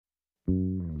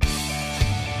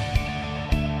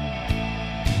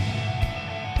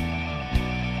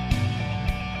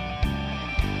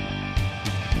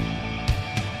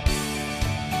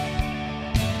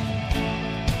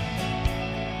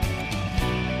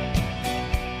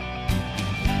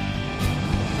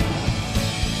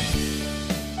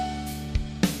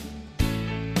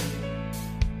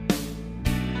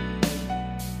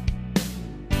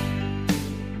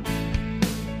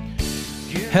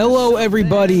Hello,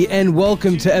 everybody, and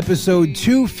welcome to episode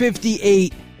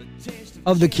 258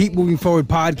 of the Keep Moving Forward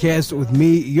podcast with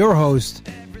me, your host,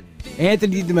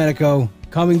 Anthony Domenico,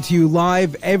 coming to you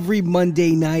live every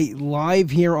Monday night,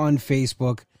 live here on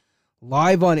Facebook,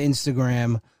 live on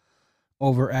Instagram,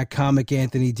 over at Comic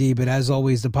Anthony D. But as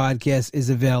always, the podcast is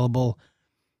available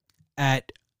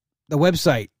at the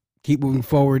website,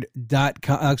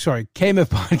 keepmovingforward.com.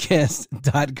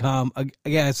 KMFpodcast.com.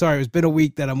 Again, sorry, it's been a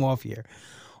week that I'm off here.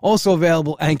 Also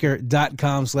available,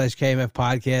 anchor.com/KMF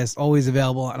podcast. Always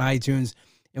available on iTunes.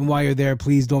 And while you're there,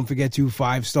 please don't forget to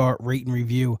 5-star rate and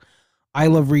review. I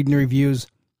love reading the reviews.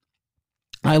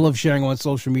 I love sharing on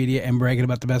social media and bragging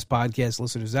about the best podcast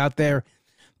listeners out there.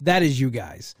 That is you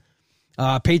guys.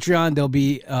 Patreon, there'll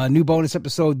be a new bonus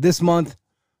episode this month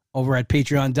over at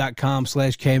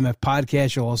patreon.com/KMF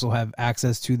podcast. You'll also have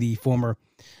access to the former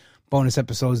bonus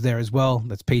episodes there as well.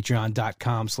 That's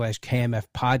patreon.com/KMF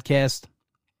podcast.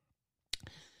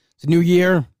 It's a new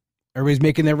year. Everybody's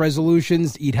making their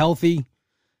resolutions to eat healthy.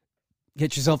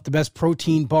 Get yourself the best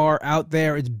protein bar out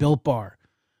there. It's Built Bar.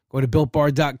 Go to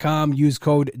BuiltBar.com. Use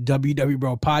code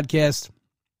WWBROPodcast.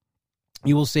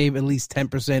 You will save at least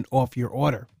 10% off your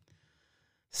order.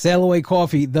 Sail Away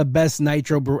Coffee, the best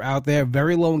nitro brew out there.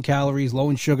 Very low in calories,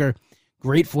 low in sugar,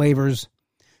 great flavors.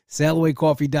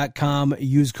 SailAwayCoffee.com.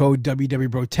 Use code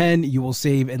WWBRO10. You will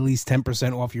save at least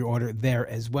 10% off your order there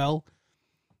as well.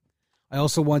 I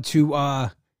also want to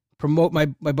promote my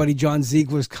buddy John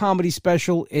Ziegler's comedy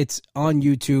special. It's on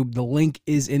YouTube. The link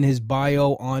is in his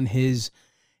bio on his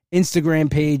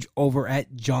Instagram page over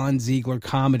at John Ziegler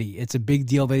Comedy. It's a big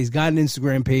deal that he's got an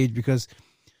Instagram page because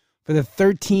for the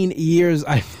 13 years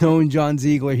I've known John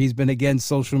Ziegler, he's been against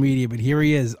social media, but here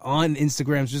he is on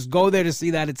Instagram. So just go there to see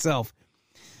that itself.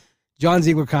 John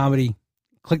Ziegler Comedy.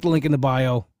 Click the link in the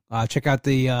bio. Check out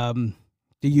the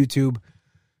YouTube.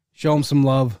 Show him some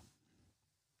love.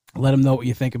 Let him know what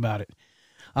you think about it.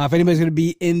 If anybody's going to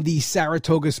be in the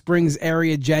Saratoga Springs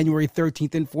area, January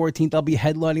 13th and 14th, I'll be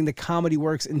headlining the Comedy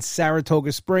Works in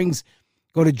Saratoga Springs.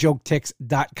 Go to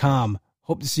joketix.com.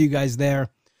 Hope to see you guys there.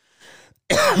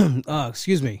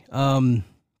 Excuse me. It's going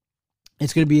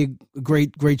to be a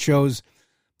great shows.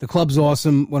 The club's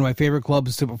awesome. One of my favorite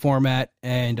clubs to perform at,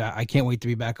 and I can't wait to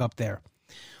be back up there.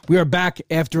 We are back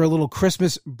after a little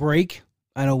Christmas break.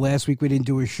 I know last week we didn't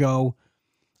do a show.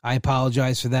 I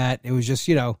apologize for that. It was just,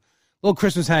 a little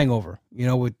Christmas hangover,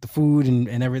 with the food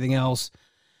and everything else.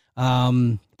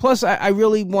 Plus, I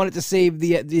really wanted to save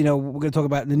we're going to talk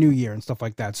about the new year and stuff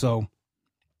like that. So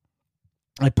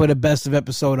I put a best of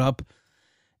episode up,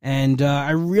 and I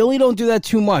really don't do that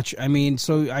too much. I mean,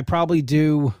 so I probably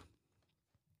do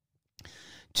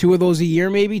 2 of those a year,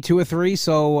 maybe 2 or 3.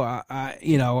 So,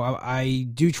 I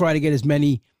do try to get as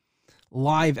many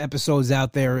live episodes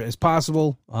out there as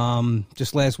possible.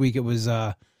 Just last week it was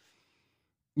day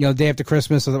after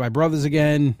Christmas. I was at my brother's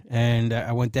again, and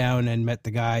I went down and met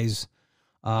the guys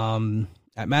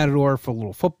at Matador for a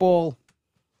little football,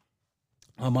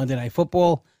 Monday Night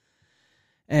Football,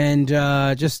 and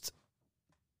just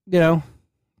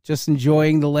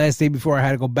enjoying the last day before I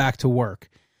had to go back to work.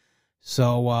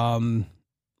 So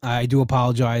I do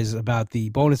apologize about the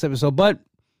bonus episode, but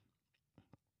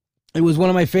it was one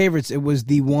of my favorites. It was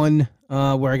the one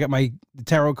where I got the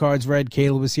tarot cards read.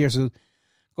 Kayla was here, so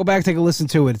go back, take a listen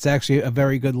to it. It's actually a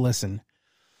very good listen.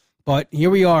 But here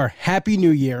we are. Happy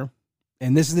New Year.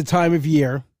 And this is the time of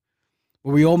year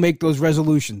where we all make those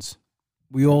resolutions.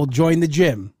 We all join the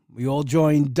gym. We all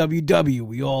join WW.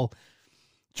 We all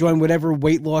join whatever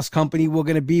weight loss company we're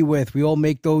going to be with. We all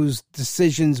make those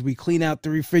decisions. We clean out the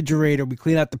refrigerator. We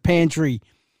clean out the pantry.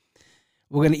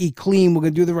 We're going to eat clean. We're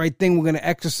going to do the right thing. We're going to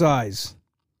exercise.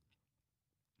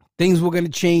 Things we're going to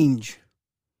change.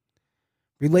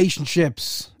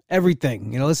 Relationships.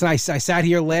 Everything. Listen, I sat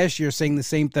here last year saying the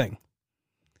same thing.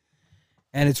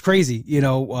 And it's crazy.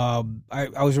 I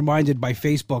was reminded by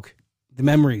Facebook, the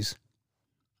memories.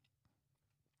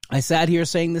 I sat here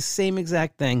saying the same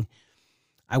exact thing.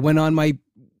 I went on my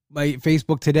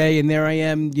Facebook today, and there I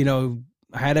am.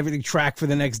 I had everything tracked for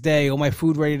the next day. All my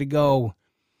food ready to go.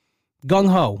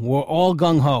 Gung-ho. We're all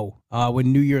gung-ho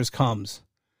when New Year's comes.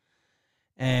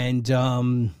 And,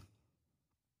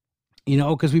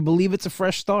 because we believe it's a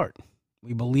fresh start.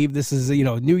 We believe this is,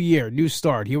 new year, new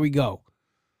start. Here we go.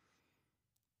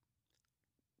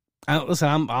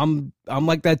 Listen, I'm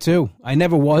like that too. I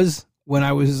never was when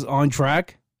I was on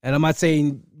track, and I'm not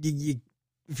saying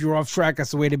if you're off track,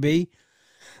 that's the way to be.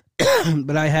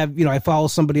 But I have, I follow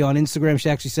somebody on Instagram. She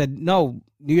actually said, no,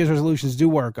 New Year's resolutions do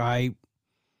work. I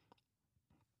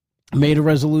made a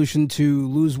resolution to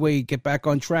lose weight, get back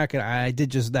on track, and I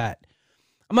did just that.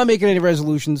 I'm not making any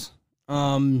resolutions.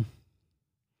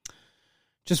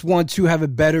 Just want to have a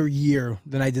better year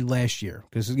than I did last year.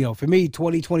 Because, for me,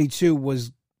 2022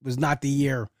 was not the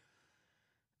year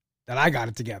that I got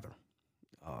it together.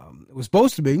 It was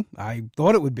supposed to be. I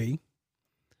thought it would be.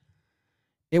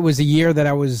 It was a year that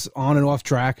I was on and off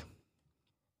track.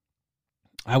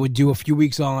 I would do a few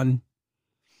weeks on,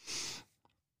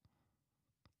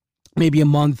 maybe a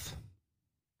month,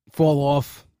 fall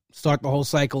off, start the whole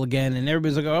cycle again. And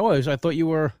everybody's like, oh, I thought you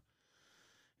were,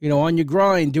 on your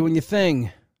grind, doing your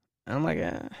thing. And I'm like,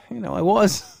 I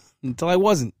was until I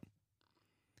wasn't.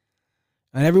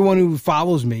 And everyone who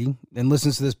follows me and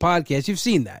listens to this podcast, you've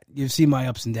seen that. You've seen my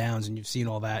ups and downs, and you've seen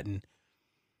all that. And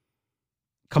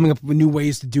coming up with new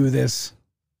ways to do this,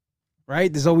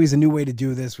 right? There's always a new way to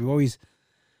do this. We've always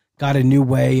got a new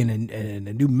way and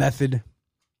a new method.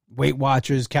 Weight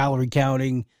Watchers, calorie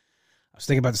counting. I was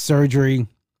thinking about the surgery.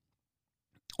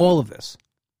 All of this.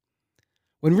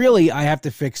 When really I have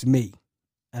to fix me.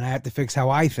 And I have to fix how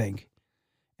I think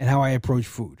and how I approach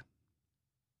food.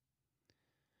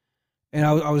 And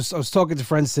I was talking to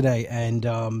friends today,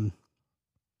 and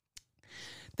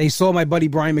they saw my buddy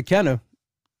Brian McKenna,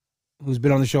 who's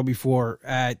been on the show before,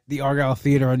 at the Argyle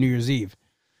Theater on New Year's Eve.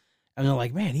 And they're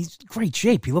like, man, he's in great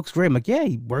shape. He looks great. I'm like, yeah,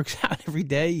 he works out every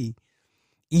day. He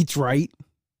eats right.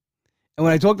 And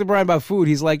when I talk to Brian about food,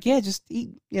 he's like, yeah, just eat,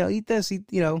 eat this,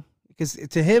 because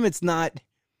to him, it's not,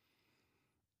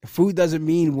 food doesn't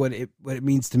mean what it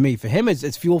means to me. For him,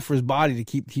 it's fuel for his body to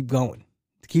keep going,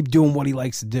 to keep doing what he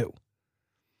likes to do.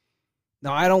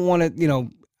 Now, I don't want to,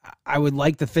 I would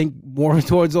like to think more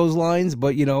towards those lines,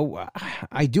 but,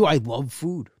 I do. I love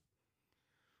food.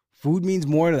 Food means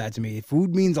more to that to me.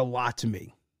 Food means a lot to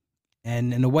me.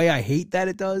 And in a way I hate that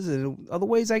it does, and in other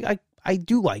ways I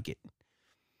do like it.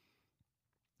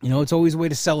 It's always a way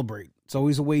to celebrate. It's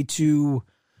always a way to,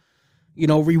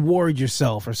 reward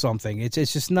yourself or something. It's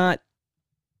just not,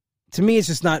 to me, it's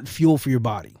just not fuel for your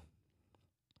body.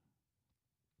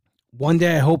 One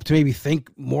day I hope to maybe think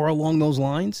more along those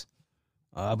lines,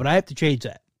 but I have to change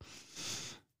that.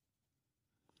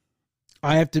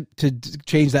 I have to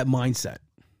change that mindset.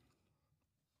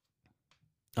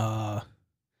 And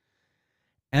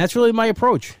that's really my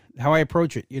approach, how I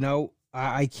approach it.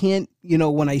 I can't,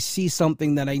 when I see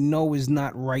something that I know is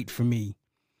not right for me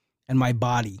and my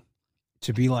body,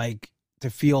 to be like, to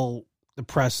feel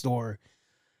depressed or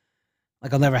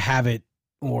like I'll never have it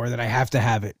or that I have to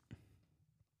have it.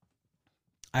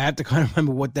 I have to kind of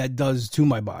remember what that does to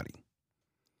my body.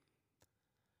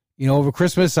 Over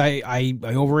Christmas, I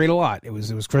overate a lot. It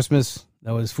was Christmas.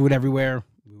 There was food everywhere.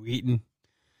 We were eating.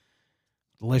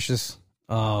 Delicious.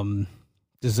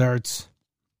 Desserts.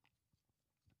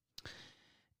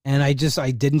 And I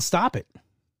didn't stop it.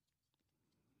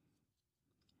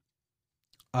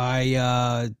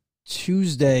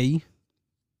 Tuesday,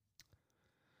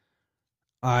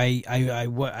 I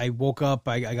woke up,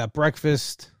 I got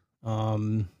breakfast.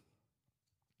 I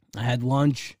had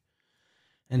lunch,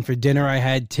 and for dinner I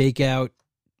had takeout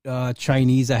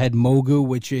Chinese. I had Mogu,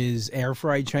 which is air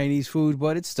fried Chinese food,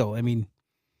 but it's still,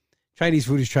 Chinese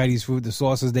food is Chinese food. The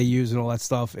sauces they use and all that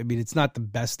stuff, it's not the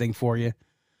best thing for you.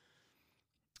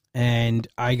 And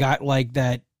I got like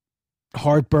that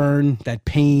heartburn, that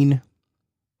pain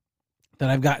that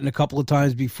I've gotten a couple of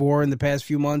times before in the past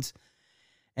few months.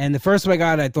 And the first time I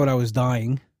got it, I thought I was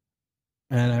dying.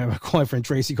 And I called my friend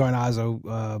Tracy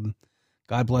Carnazzo,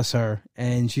 God bless her.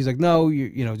 And she's like, no,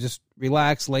 you just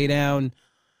relax, lay down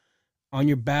on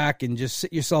your back and just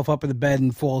sit yourself up in the bed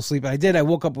and fall asleep. And I did. I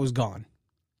woke up, it was gone.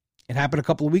 It happened a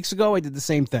couple of weeks ago. I did the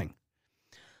same thing.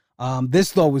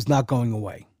 This, though, was not going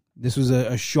away. This was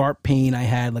a sharp pain I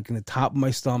had, like in the top of my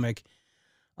stomach.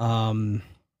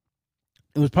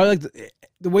 It was probably like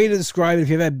the way to describe it, if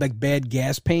you've had like bad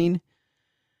gas pain,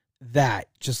 that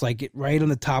just like it right on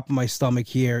the top of my stomach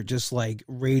here, just like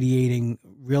radiating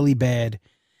really bad.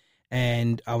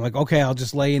 And I'm like, okay, I'll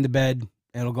just lay in the bed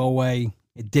and it'll go away.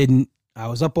 It didn't. I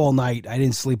was up all night. I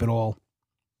didn't sleep at all.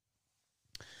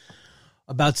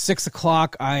 About 6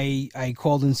 o'clock, I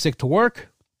called in sick to work.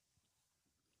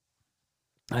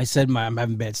 I said, I'm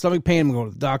having bad stomach pain. I'm going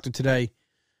to the doctor today.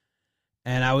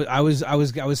 And I was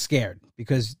scared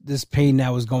because this pain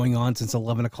now was going on since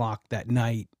 11 o'clock that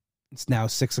night. It's now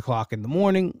 6:00 in the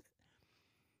morning,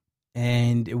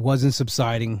 and it wasn't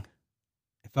subsiding.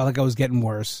 I felt like I was getting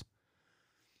worse.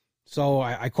 So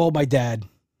I called my dad,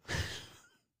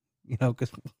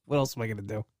 because what else am I going to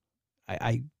do?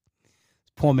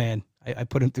 Poor man, I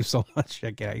put him through so much.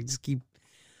 I just keep,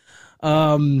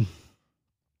 and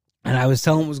I was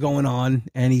telling him what was going on,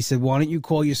 and he said, why don't you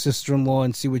call your sister-in-law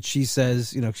and see what she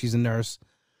says? She's a nurse.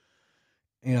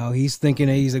 He's thinking,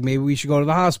 he's like, maybe we should go to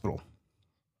the hospital.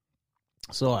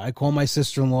 So I called my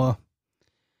sister-in-law.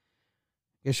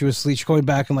 Yeah, she was asleep. She called me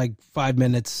back in like 5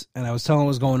 minutes, and I was telling her what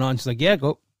was going on. She's like, yeah,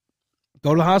 go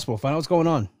to the hospital, find out what's going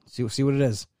on, see what it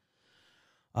is.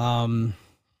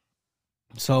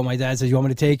 So my dad says, you want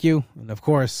me to take you? And of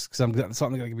course, because I'm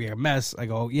something going to be a mess, I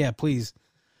go, yeah, please.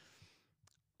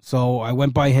 So I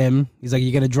went by him. He's like,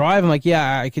 you going to drive? I'm like,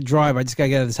 yeah, I could drive. I just got to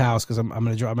get out of this house because I'm going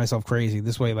to drive myself crazy.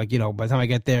 This way, by the time I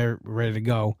get there, we're ready to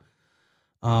go.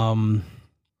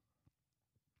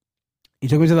 He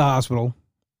took me to the hospital,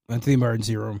 went to the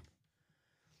emergency room.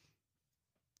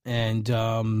 And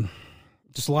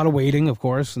just a lot of waiting, of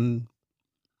course. And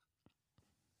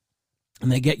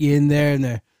they get you in there, and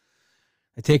they're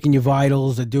taking your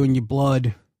vitals, they're doing your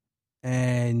blood.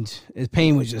 And his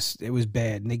pain was it was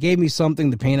bad. And they gave me something.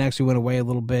 The pain actually went away a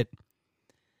little bit.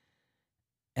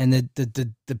 And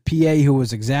the PA who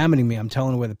was examining me, I'm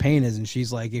telling her where the pain is, and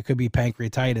she's like, it could be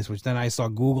pancreatitis, which then I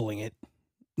start Googling it,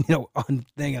 on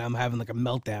thing, and I'm having like a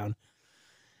meltdown.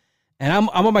 And I'm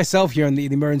on myself here in the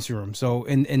emergency room. So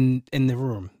in the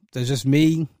room, there's just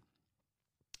me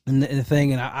and the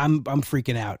thing, and I'm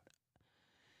freaking out.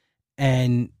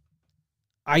 And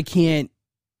I can't.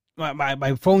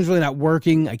 My phone's really not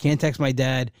working. I can't text my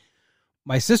dad.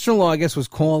 My sister-in-law, I guess, was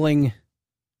calling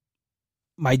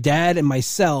my dad and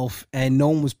myself, and no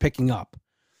one was picking up.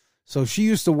 So she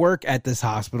used to work at this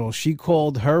hospital. She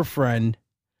called her friend,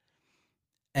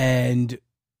 and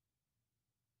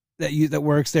that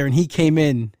works there, and he came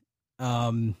in.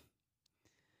 By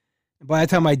the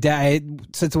time my dad, I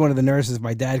said to one of the nurses,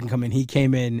 my dad can come in. He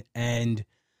came in, and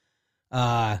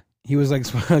he was like,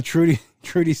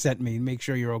 Trudy sent me to make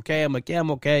sure you're okay. I'm like, yeah, I'm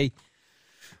okay.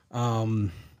 I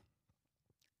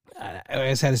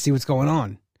just had to see what's going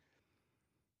on.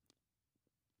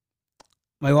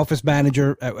 My office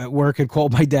manager at work had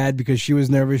called my dad because she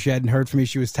was nervous. She hadn't heard from me.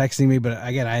 She was texting me, but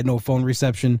again, I had no phone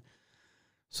reception.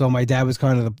 So my dad was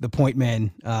kind of the point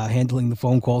man, handling the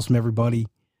phone calls from everybody.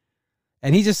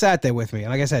 And he just sat there with me.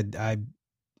 And like I said,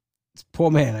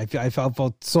 poor man, I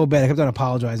felt so bad. I kept on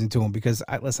apologizing to him because,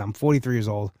 listen, I'm 43 years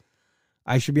old.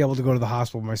 I should be able to go to the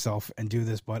hospital myself and do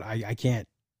this, but I can't.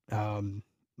 My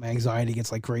anxiety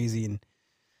gets like crazy, and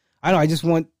I don't know.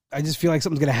 I just feel like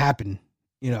something's going to happen,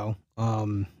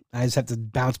 I just have to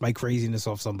bounce my craziness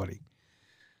off somebody.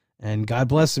 And God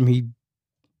bless him.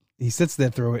 He sits there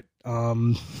through it,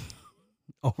 over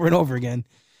and over again.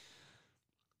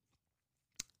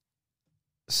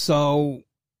 So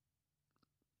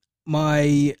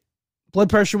my blood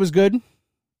pressure was good.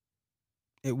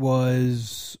 It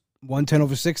was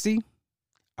 110/60.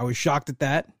 I was shocked at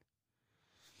that.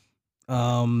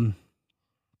 Because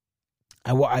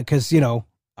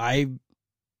I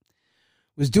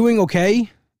was doing okay,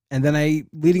 and then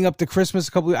leading up to Christmas,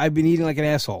 I've been eating like an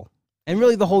asshole, and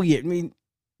really the whole year. I mean,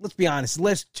 let's be honest, the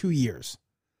last 2 years,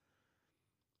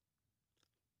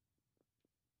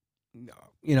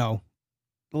 the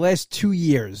last 2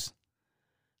 years,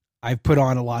 I've put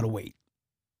on a lot of weight.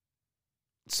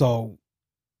 So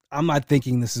I'm not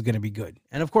thinking this is going to be good.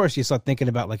 And of course, you start thinking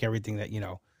about like everything that,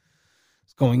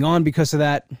 is going on because of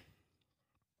that.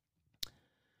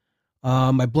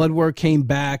 My blood work came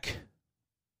back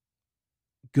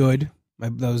good.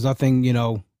 There was nothing,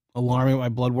 alarming with my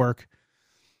blood work.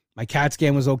 My CAT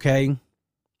scan was okay.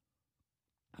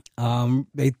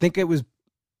 They think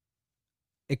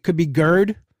it could be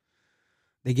GERD.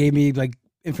 They gave me like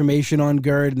information on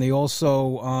GERD, and they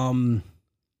also,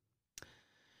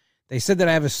 they said that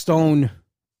I have a stone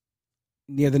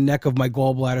near the neck of my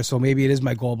gallbladder, so maybe it is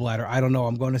my gallbladder. I don't know.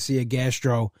 I'm going to see a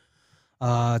gastro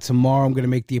tomorrow. I'm going to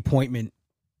make the appointment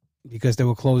because they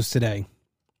were closed today.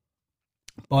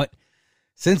 But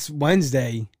since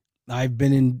Wednesday, I've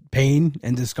been in pain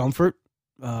and discomfort.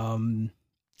 I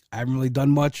haven't really done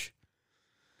much.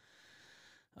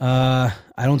 I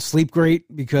don't sleep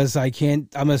great because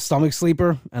I'm a stomach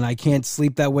sleeper, and I can't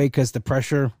sleep that way because the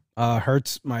pressure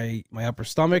hurts my upper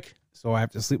stomach. So I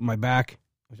have to sleep on my back,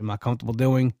 which I'm not comfortable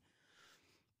doing.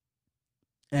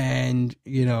 And,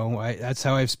 that's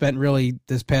how I've spent really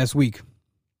this past week.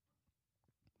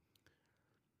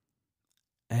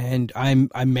 And I'm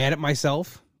mad at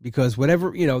myself because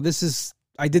whatever,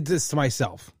 I did this to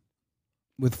myself.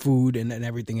 with food and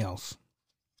everything else.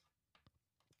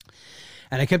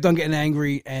 And I kept on getting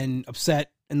angry and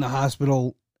upset in the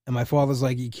hospital. And my father's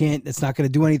like, you can't, it's not going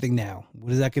to do anything now.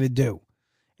 What is that going to do?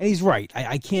 And he's right.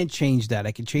 I can't change that.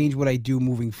 I can change what I do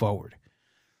moving forward.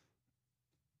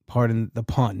 Pardon the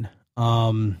pun.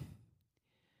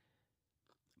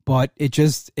 But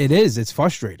it's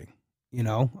frustrating. You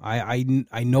know,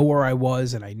 I know where I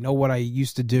was and I know what I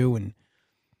used to do and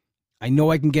I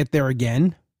know I can get there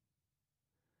again.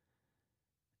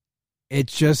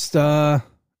 It's just,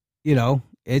 you know,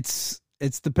 it's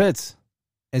the pits.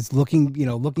 It's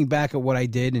looking back at what I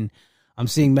did, and I'm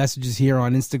seeing messages here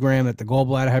on Instagram that the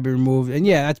gallbladder had been removed. And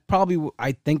yeah, that's probably,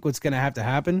 I think, what's going to have to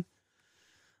happen.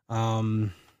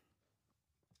 But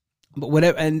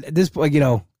whatever, and at this point,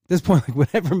 like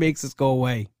whatever makes this go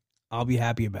away, I'll be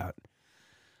happy about.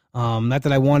 Not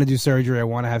that I want to do surgery. I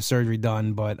want to have surgery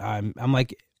done, but I'm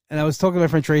like, and I was talking to my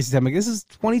friend Tracy, I'm like, this is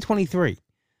 2023.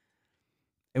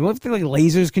 And what if like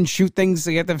lasers can shoot things?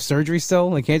 They have to have surgery still.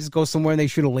 They can't just go somewhere and they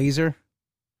shoot a laser.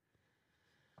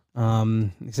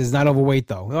 He says not overweight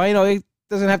though. Well, it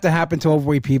doesn't have to happen to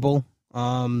overweight people.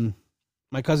 My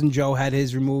cousin Joe had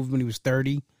his removed when he was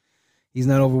 30. He's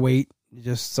not overweight.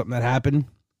 Just something that happened.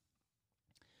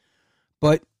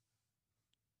 But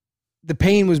the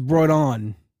pain was brought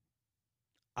on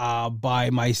by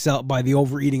the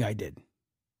overeating I did.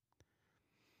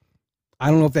 I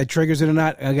don't know if that triggers it or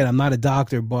not. Again, I'm not a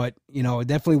doctor, but it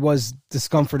definitely was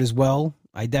discomfort as well.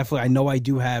 I know I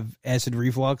do have acid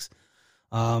reflux.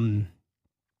 So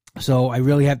I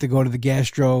really have to go to the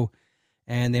gastro,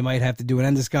 and they might have to do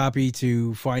an endoscopy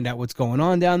to find out what's going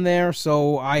on down there.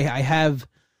 So I have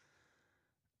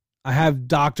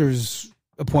doctor's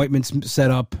appointments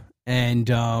set up, and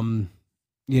to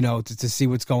see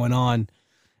what's going on.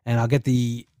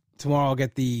 And tomorrow I'll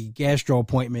get the gastro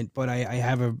appointment, but I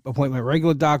have an appointment with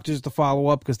regular doctors to follow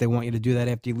up because they want you to do that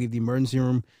after you leave the emergency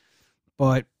room.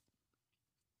 But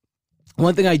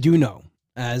one thing I do know,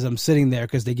 as I'm sitting there,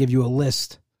 because they give you a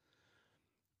list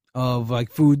of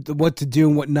like food, what to do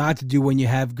and what not to do when you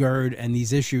have GERD and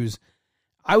these issues,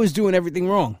 I was doing everything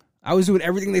wrong. I was doing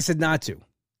everything they said not to.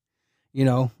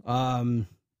 Eating,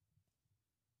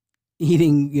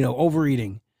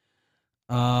 overeating,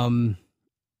 eating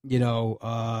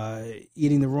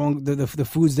the wrong, the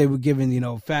foods they were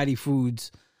given, fatty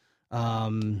foods,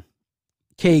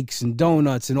 cakes and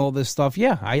donuts and all this stuff.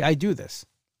 Yeah, I do this.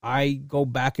 I go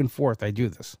back and forth. I do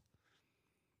this.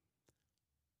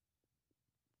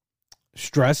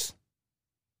 Stress,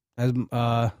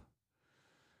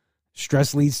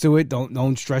 stress leads to it.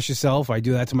 Don't stress yourself. I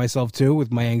do that to myself too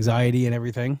with my anxiety and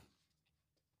everything.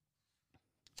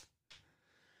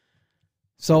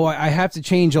 So I have to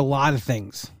change a lot of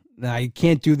things. I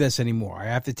can't do this anymore. I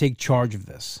have to take charge of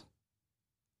this.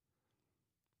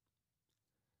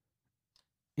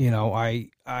 I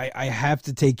have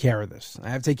to take care of this. I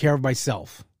have to take care of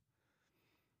myself.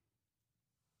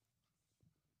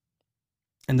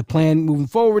 And the plan moving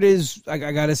forward is I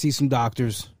got to see some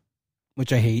doctors,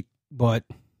 which I hate, but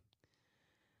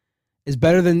it's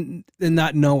better than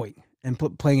not knowing and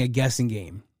playing a guessing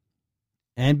game.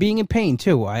 And being in pain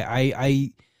too.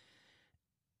 It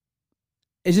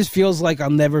just feels like I'll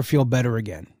never feel better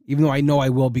again, even though I know I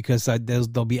will, because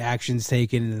there'll be actions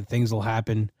taken and things will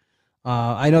happen.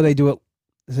 I know they do it.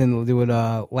 They'll do it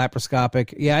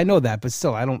laparoscopic. Yeah, I know that, but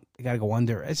still, I gotta go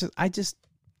under. They should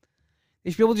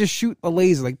be able to just shoot a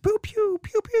laser like pew pew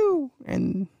pew pew,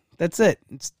 and that's it.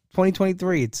 It's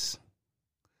 2023. It's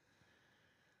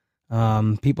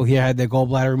people here had their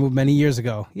gallbladder removed many years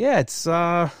ago. Yeah, it's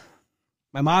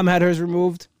my mom had hers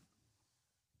removed.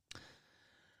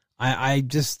 I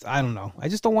don't know. I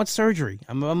just don't want surgery.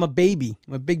 I'm a baby.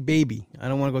 I'm a big baby. I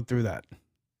don't want to go through that.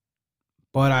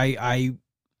 But I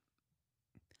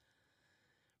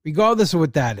regardless of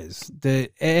what that is,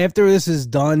 after this is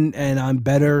done and I'm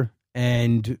better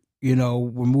and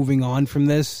we're moving on from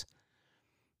this,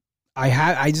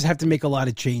 I just have to make a lot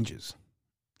of changes.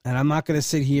 And I'm not going to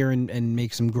sit here and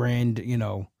make some grand,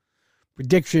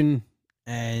 prediction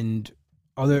and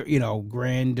other,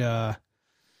 grand,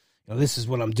 this is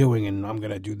what I'm doing and I'm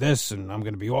going to do this and I'm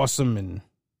going to be awesome and,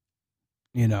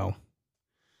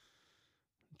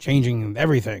 changing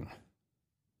everything.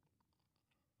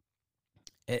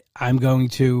 I'm going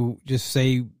to just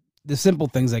say the simple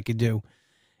things I could do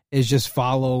is just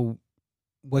follow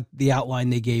what the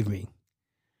outline they gave me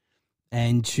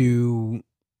and to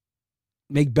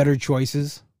make better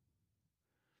choices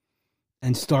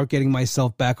and start getting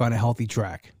myself back on a healthy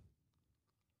track.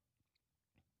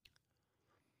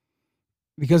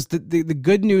 Because the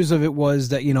good news of it was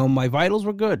that, my vitals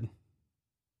were good.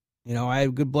 You know, I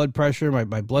had good blood pressure.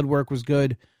 My blood work was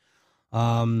good.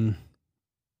 They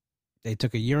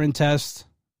took a urine test.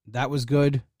 That was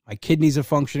good. My kidneys are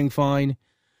functioning fine.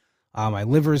 My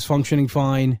liver is functioning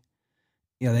fine.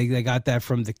 You know, they got that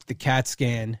from the CAT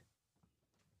scan.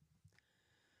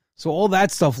 So all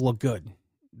that stuff looked good.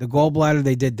 The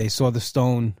gallbladder, they saw the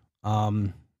stone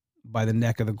by the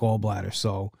neck of the gallbladder.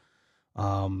 So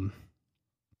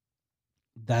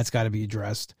that's got to be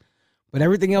addressed. But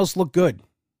everything else looked good.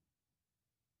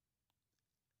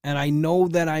 And I know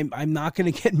that I'm not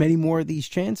going to get many more of these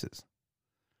chances.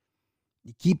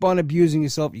 You keep on abusing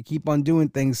yourself, you keep on doing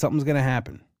things, something's going to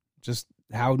happen. Just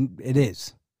how it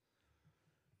is.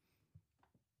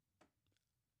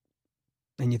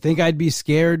 And you think I'd be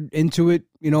scared into it,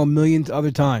 you know, a million other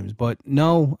times. But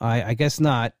no, I guess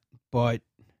not. But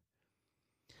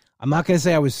I'm not going to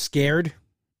say I was scared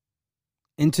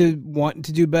into wanting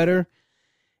to do better.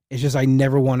 It's just I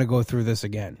never want to go through this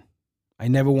again. I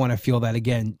never want to feel that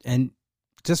again. And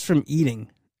just from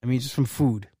eating, I mean, just from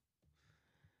food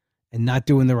and not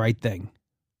doing the right thing.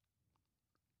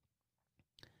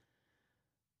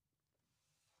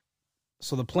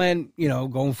 So the plan, you know,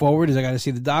 going forward is I got to see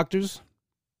the doctors.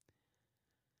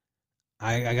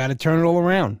 I got to turn it all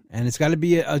around. And it's got to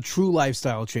be a true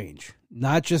lifestyle change.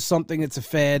 Not just something that's a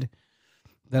fad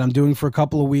that I'm doing for a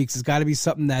couple of weeks. It's got to be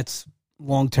something that's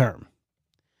long term.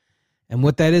 And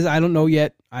what that is, I don't know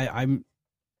yet. I'm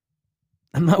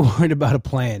not worried about a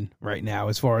plan right now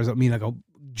as far as, I mean, like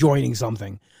joining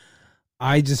something.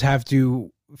 I just have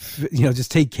to, you know,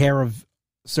 just take care of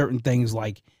certain things,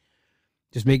 like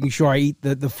just making sure I eat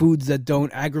the foods that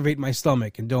don't aggravate my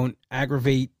stomach and don't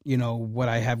aggravate, you know, what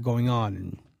I have going on,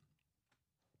 and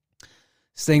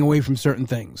staying away from certain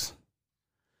things.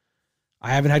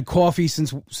 I haven't had coffee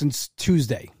since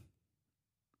Tuesday.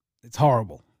 It's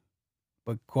horrible.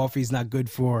 But coffee is not good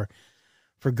for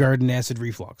GERD and acid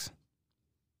reflux.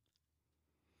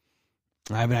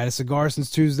 I haven't had a cigar since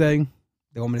Tuesday.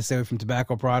 They want me to stay away from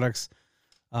tobacco products.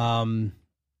 Now,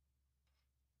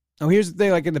 here's the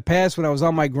thing. Like in the past, when I was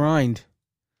on my grind,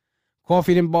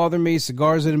 coffee didn't bother me,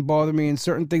 cigars didn't bother me, and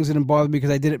certain things didn't bother me because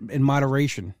I did it in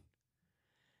moderation.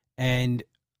 And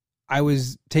I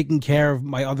was taking care of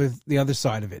the other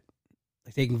side of it,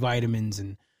 like taking vitamins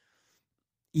and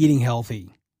eating healthy,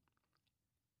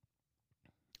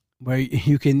 where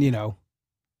you can, you know,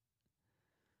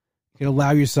 you can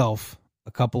allow yourself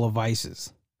a couple of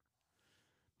vices.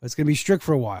 But it's going to be strict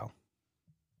for a while.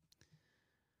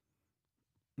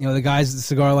 You know, the guys at the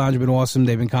Cigar Lounge have been awesome.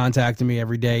 They've been contacting me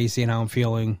every day, seeing how I'm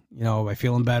feeling. You know, am I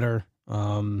feeling better?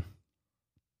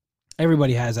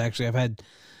 Everybody has, actually. I've had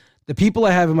the people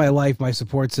I have in my life, my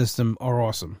support system, are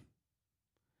awesome.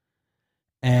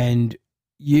 And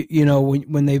you know,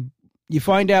 when you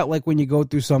find out, like when you go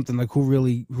through something, like who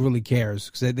really cares,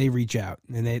 because they reach out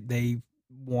and they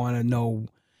want to know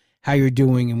how you're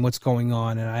doing and what's going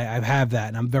on. And I have that,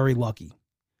 and I'm very lucky.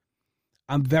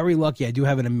 I'm very lucky. I do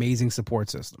have an amazing support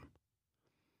system.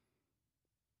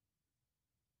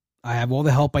 I have all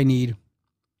the help I need.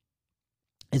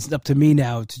 It's up to me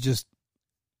now to just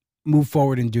move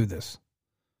forward and do this.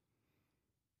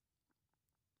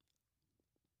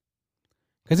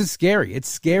 Because it's scary. It's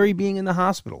scary being in the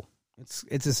hospital.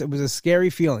 It was a scary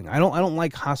feeling. I don't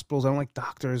like hospitals. I don't like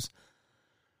doctors.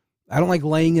 I don't like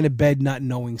laying in a bed not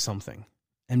knowing something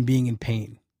and being in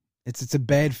pain. It's a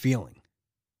bad feeling.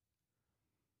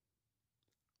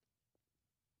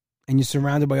 And you're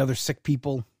surrounded by other sick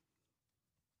people.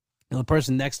 You know, the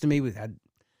person next to me had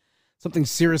something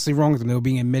seriously wrong with them. They were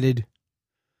being admitted.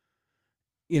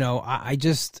 You know, I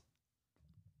just,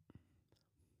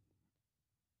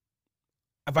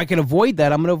 if I can avoid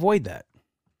that, I'm going to avoid that.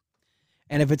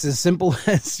 And if it's as simple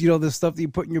as, you know, the stuff that you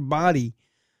put in your body,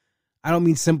 I don't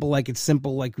mean simple like it's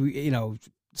simple, like, you know,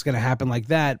 it's going to happen like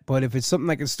that. But if it's something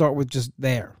I can start with just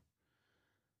there,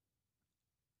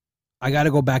 I got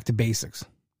to go back to basics.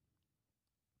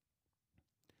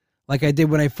 Like I did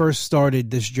when I first started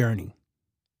this journey.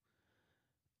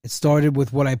 It started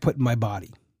with what I put in my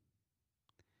body.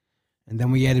 And then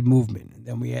we added movement. And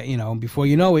then we, you know, before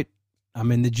you know it,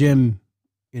 I'm in the gym,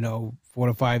 you know, 4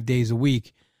 to 5 days a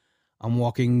week. I'm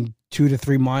walking 2 to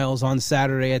 3 miles on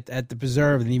Saturday at the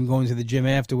preserve, and even going to the gym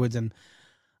afterwards. And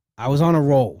I was on a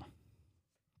roll.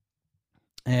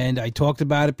 And I talked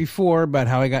about it before, about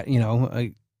how I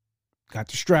got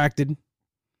distracted.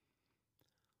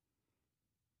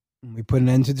 We put an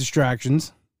end to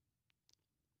distractions.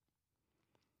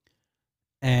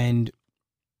 And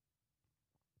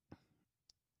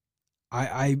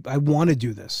I want to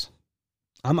do this.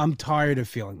 I'm tired of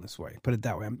feeling this way. Put it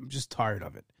that way. I'm just tired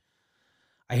of it.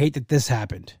 I hate that this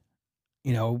happened.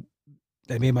 You know,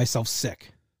 I made myself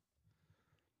sick.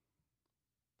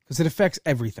 Because it affects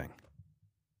everything.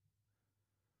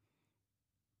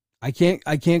 I can't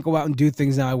go out and do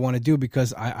things now I want to do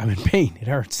because I'm in pain. It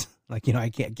hurts. Like, I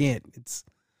can't. It's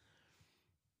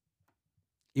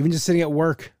even just sitting at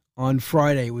work on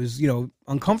Friday was,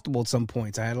 uncomfortable at some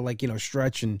points. I had to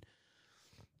stretch, and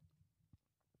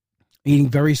eating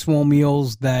very small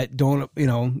meals that don't,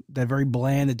 that very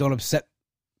bland, that don't upset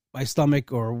my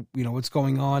stomach or, what's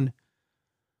going on.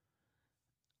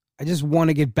 I just want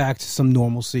to get back to some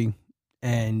normalcy,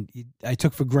 and I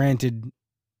took for granted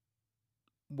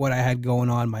what I had going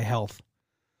on, my health.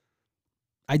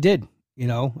 I did,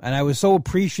 and I was so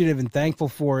appreciative and thankful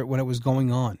for it when it was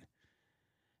going on.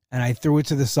 And I threw it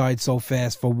to the side so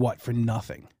fast for what? For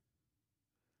nothing.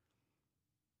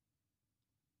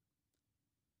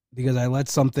 Because I let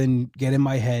something get in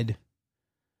my head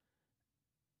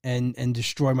and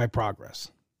destroy my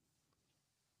progress.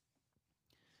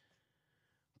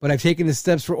 But I've taken the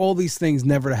steps for all these things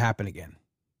never to happen again.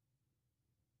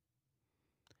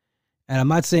 And I'm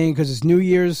not saying because it's New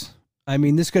Year's. I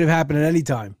mean, this could have happened at any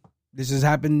time. This has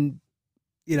happened,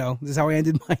 this is how I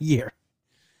ended my year.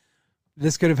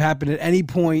 This could have happened at any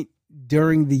point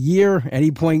during the year,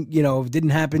 any point, if it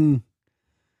didn't happen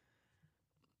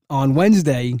on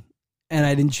Wednesday and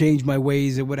I didn't change my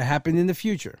ways, it would have happened in the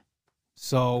future.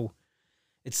 So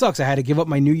it sucks. I had to give up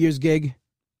my New Year's gig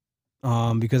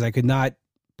because I could not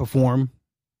perform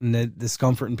in the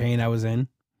discomfort and pain I was in.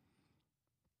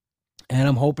 And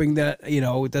I'm hoping that,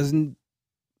 it doesn't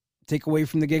take away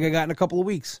from the gig I got in a couple of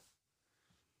weeks.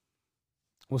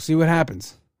 We'll see what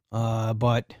happens.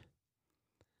 But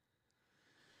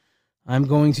I'm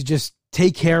going to just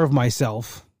take care of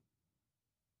myself.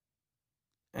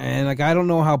 And, I don't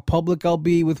know how public I'll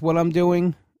be with what I'm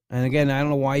doing. And, again, I don't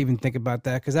know why I even think about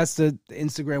that because that's the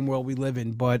Instagram world we live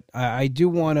in. But I do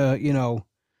want to,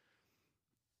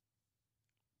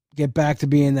 get back to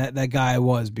being that guy I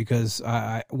was because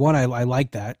I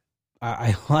liked that.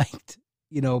 I liked,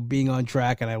 being on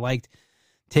track, and I liked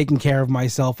taking care of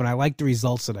myself, and I liked the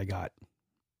results that I got.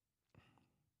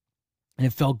 And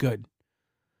it felt good.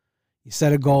 You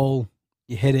set a goal,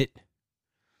 you hit it.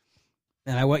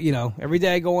 And I went, every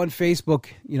day I go on Facebook,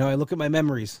 I look at my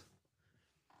memories.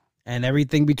 And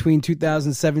everything between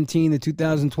 2017 and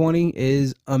 2020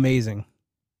 is amazing.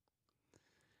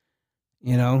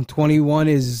 21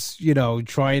 is,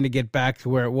 trying to get back to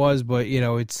where it was, but,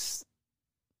 it's,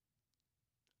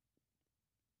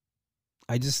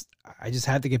 I just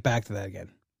had to get back to that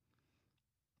again.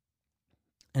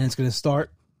 And it's going to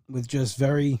start with just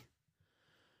very,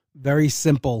 very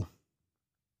simple,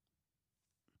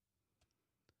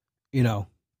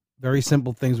 very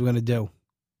simple things we're going to do.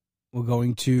 We're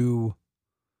going to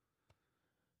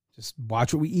just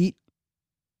watch what we eat.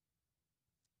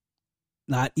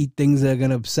 Not eat things that are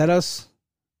going to upset us.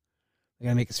 They're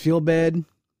going to make us feel bad.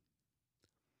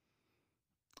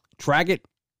 Track it.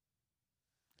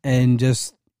 And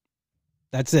just,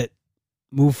 that's it.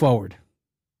 Move forward.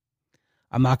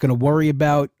 I'm not going to worry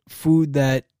about food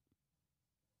that,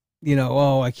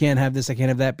 I can't have this, I can't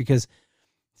have that, because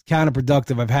it's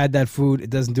counterproductive. I've had that food. It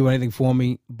doesn't do anything for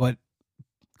me, but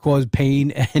cause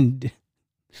pain and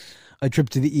a trip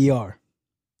to the ER.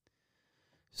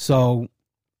 So,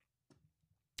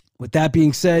 with that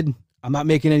being said, I'm not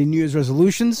making any New Year's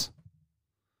resolutions.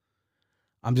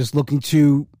 I'm just looking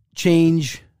to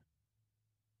change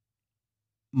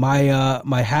my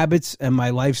my habits and my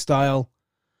lifestyle,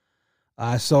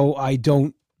 so I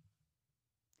don't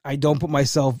put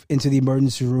myself into the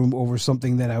emergency room over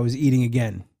something that I was eating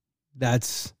again.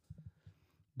 That's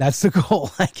the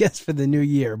goal, I guess, for the new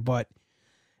year. But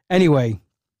anyway,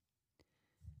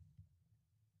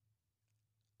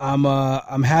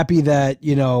 I'm happy that,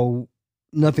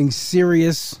 nothing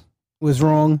serious was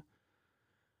wrong.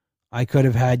 I could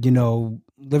have had,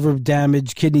 liver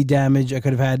damage, kidney damage. I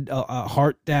could have had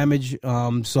heart damage.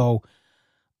 So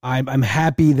I'm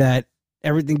happy that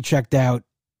everything checked out.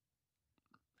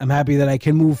 I'm happy that I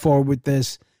can move forward with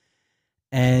this,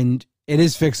 and it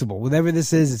is fixable. Whatever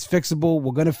this is, it's fixable.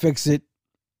 We're going to fix it,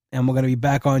 and we're going to be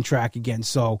back on track again.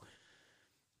 So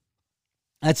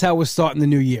that's how we're starting the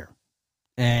new year.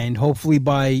 And hopefully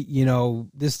by,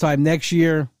 this time next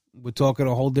year, we're talking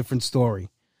a whole different story.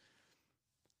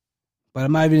 But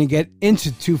I'm not even going to get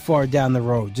into too far down the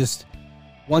road, just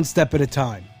one step at a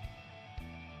time.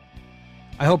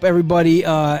 I hope everybody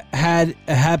had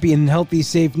a happy and healthy,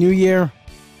 safe new year.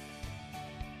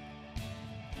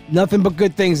 Nothing but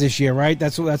good things this year, right?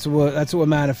 That's what we're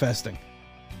manifesting.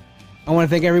 I want to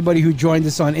thank everybody who joined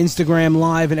us on Instagram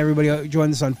Live and everybody who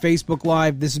joined us on Facebook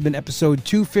Live. This has been episode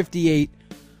 258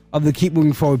 of the Keep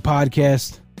Moving Forward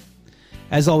podcast.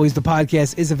 As always, the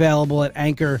podcast is available at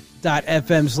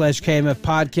anchor.fm/KMF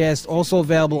podcast. Also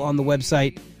available on the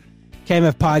website,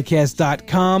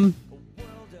 kmfpodcast.com.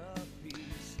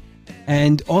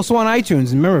 And also on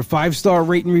iTunes. And remember, 5-star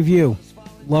rate and review.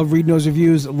 Love reading those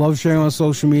reviews. Love sharing on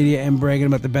social media and bragging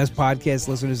about the best podcast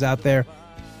listeners out there.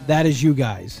 That is you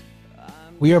guys.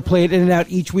 We are played in and out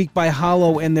each week by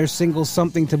Hollow and their single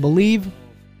Something to Believe.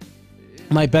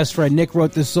 My best friend Nick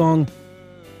wrote this song.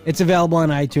 It's available on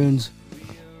iTunes.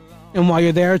 And while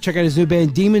you're there, check out his new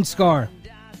band, Demon Scar.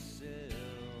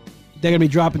 They're going to be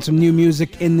dropping some new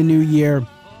music in the new year.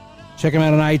 Check them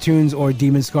out on iTunes or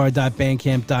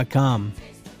demonscar.bandcamp.com.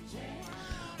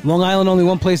 Long Island, only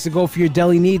one place to go for your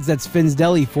deli needs. That's Finn's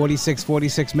Deli,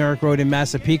 4646 Merrick Road in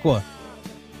Massapequa.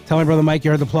 Tell my brother Mike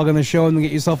you heard the plug on the show and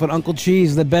get yourself an Uncle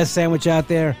Cheese, the best sandwich out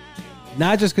there.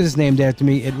 Not just because it's named after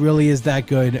me. It really is that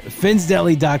good.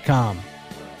 Finn'sDeli.com.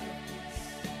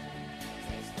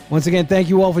 Once again, thank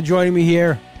you all for joining me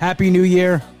here. Happy New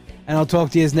Year, and I'll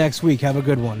talk to you next week. Have a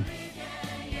good one.